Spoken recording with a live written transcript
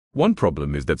One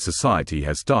problem is that society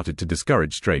has started to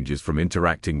discourage strangers from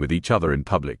interacting with each other in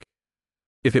public.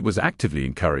 If it was actively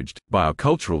encouraged, by our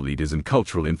cultural leaders and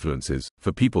cultural influences,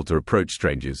 for people to approach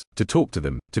strangers, to talk to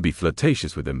them, to be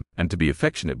flirtatious with them, and to be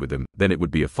affectionate with them, then it would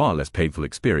be a far less painful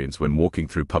experience when walking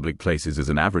through public places as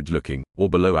an average-looking, or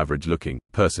below-average-looking,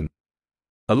 person.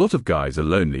 A lot of guys are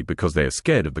lonely because they are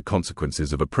scared of the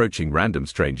consequences of approaching random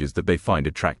strangers that they find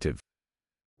attractive.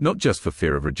 Not just for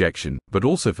fear of rejection, but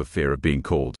also for fear of being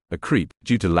called a creep,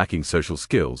 due to lacking social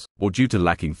skills, or due to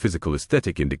lacking physical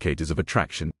aesthetic indicators of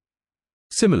attraction.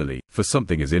 Similarly, for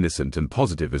something as innocent and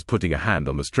positive as putting a hand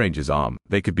on the stranger's arm,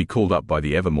 they could be called up by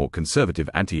the ever more conservative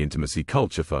anti-intimacy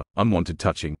culture for unwanted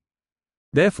touching.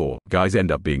 Therefore, guys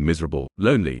end up being miserable,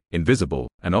 lonely, invisible,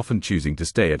 and often choosing to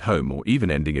stay at home or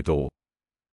even ending it all.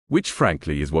 Which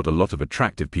frankly is what a lot of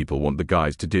attractive people want the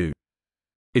guys to do.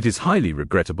 It is highly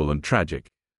regrettable and tragic.